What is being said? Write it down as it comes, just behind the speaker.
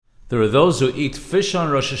There are those who eat fish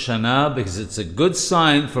on Rosh Hashanah because it's a good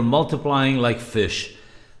sign for multiplying like fish.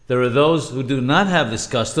 There are those who do not have this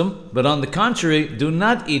custom, but on the contrary, do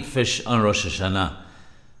not eat fish on Rosh Hashanah.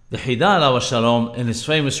 The Hida alav shalom, in his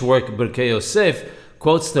famous work Birkei Yosef,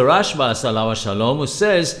 quotes the Rashbas alav shalom, who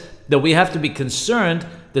says that we have to be concerned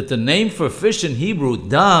that the name for fish in Hebrew,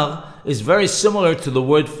 dar, is very similar to the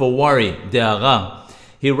word for worry, de'ara.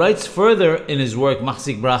 He writes further in his work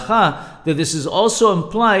Machzik Bracha that this is also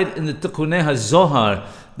implied in the Tikunei HaZohar,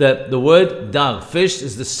 that the word dar, fish,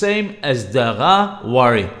 is the same as dara,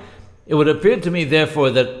 worry. It would appear to me,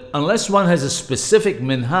 therefore, that unless one has a specific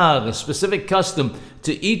minhag, a specific custom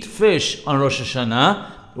to eat fish on Rosh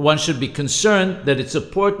Hashanah, one should be concerned that it's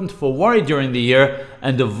important for worry during the year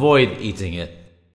and avoid eating it.